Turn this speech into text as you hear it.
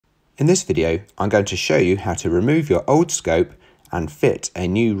In this video, I'm going to show you how to remove your old scope and fit a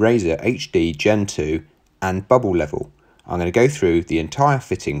new Razor HD Gen 2 and bubble level. I'm going to go through the entire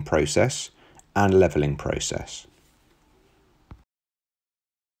fitting process and leveling process.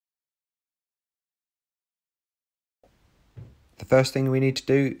 The first thing we need to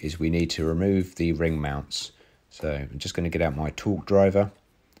do is we need to remove the ring mounts. So I'm just going to get out my torque driver,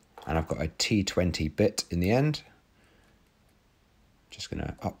 and I've got a T20 bit in the end. Just going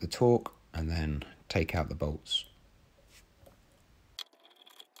to up the torque and then take out the bolts.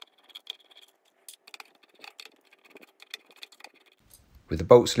 With the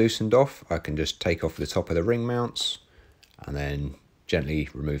bolts loosened off, I can just take off the top of the ring mounts and then gently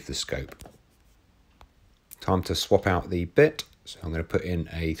remove the scope. Time to swap out the bit, so I'm going to put in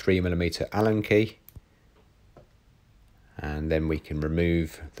a 3mm Allen key, and then we can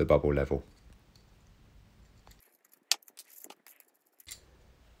remove the bubble level.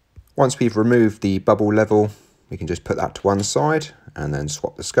 Once we've removed the bubble level, we can just put that to one side and then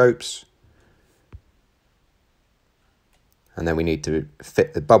swap the scopes. And then we need to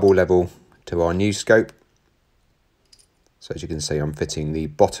fit the bubble level to our new scope. So as you can see, I'm fitting the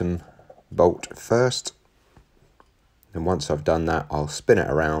bottom bolt first. And once I've done that, I'll spin it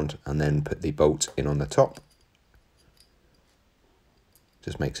around and then put the bolt in on the top.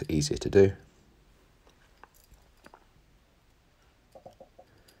 Just makes it easier to do.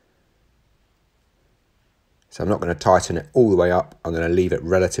 So I'm not going to tighten it all the way up, I'm going to leave it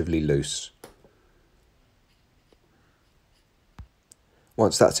relatively loose.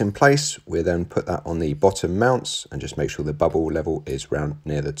 Once that's in place, we'll then put that on the bottom mounts and just make sure the bubble level is round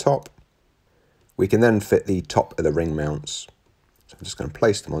near the top. We can then fit the top of the ring mounts. So I'm just going to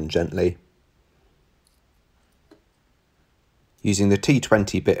place them on gently. Using the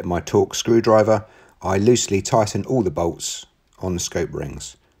T20 bit of my torque screwdriver, I loosely tighten all the bolts on the scope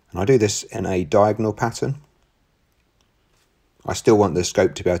rings. And I do this in a diagonal pattern. I still want the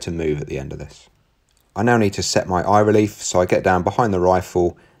scope to be able to move at the end of this. I now need to set my eye relief, so I get down behind the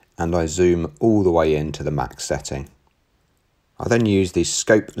rifle and I zoom all the way into the max setting. I then use the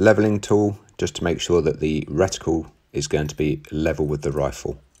scope leveling tool just to make sure that the reticle is going to be level with the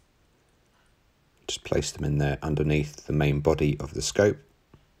rifle. Just place them in there underneath the main body of the scope.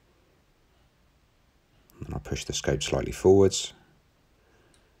 And I push the scope slightly forwards.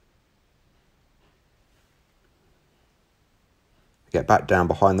 Get back down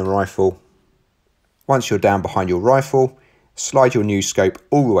behind the rifle. Once you're down behind your rifle, slide your new scope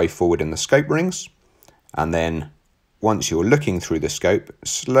all the way forward in the scope rings, and then once you're looking through the scope,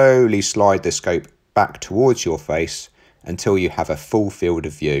 slowly slide the scope back towards your face until you have a full field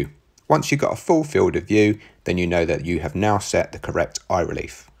of view. Once you've got a full field of view, then you know that you have now set the correct eye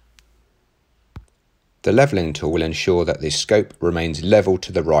relief. The leveling tool will ensure that the scope remains level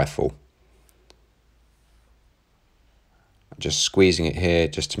to the rifle. Just squeezing it here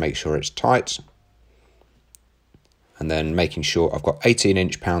just to make sure it's tight, and then making sure I've got 18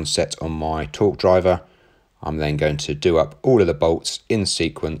 inch-pound set on my torque driver. I'm then going to do up all of the bolts in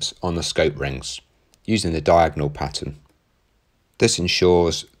sequence on the scope rings using the diagonal pattern. This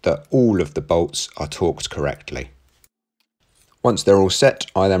ensures that all of the bolts are torqued correctly. Once they're all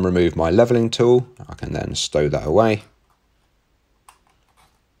set, I then remove my leveling tool. I can then stow that away.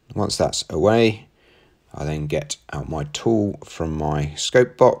 Once that's away, I then get out my tool from my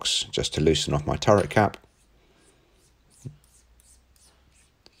scope box just to loosen off my turret cap.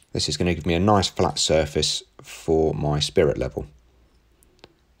 This is going to give me a nice flat surface for my spirit level.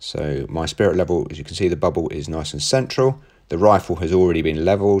 So my spirit level, as you can see, the bubble is nice and central. The rifle has already been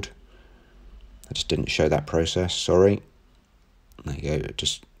leveled. I just didn't show that process, sorry. There you go,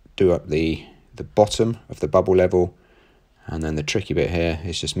 just do up the bottom of the bubble level. And then the tricky bit here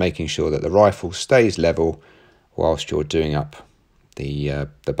is just making sure that the rifle stays level whilst you're doing up the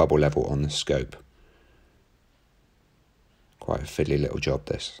bubble level on the scope. Quite a fiddly little job,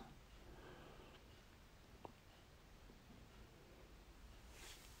 this.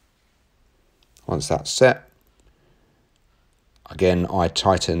 Once that's set, again I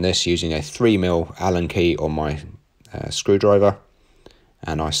tighten this using a 3mm Allen key on my screwdriver,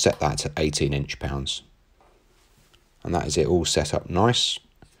 and I set that to 18 inch-pounds. And that is it all set up nice.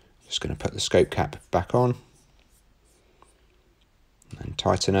 Just going to put the scope cap back on and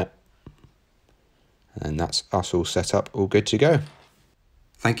tighten it. And that's us all set up, all good to go.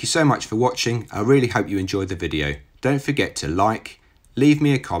 Thank you so much for watching. I really hope you enjoyed the video. Don't forget to like, leave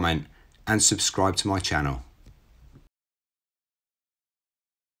me a comment and subscribe to my channel.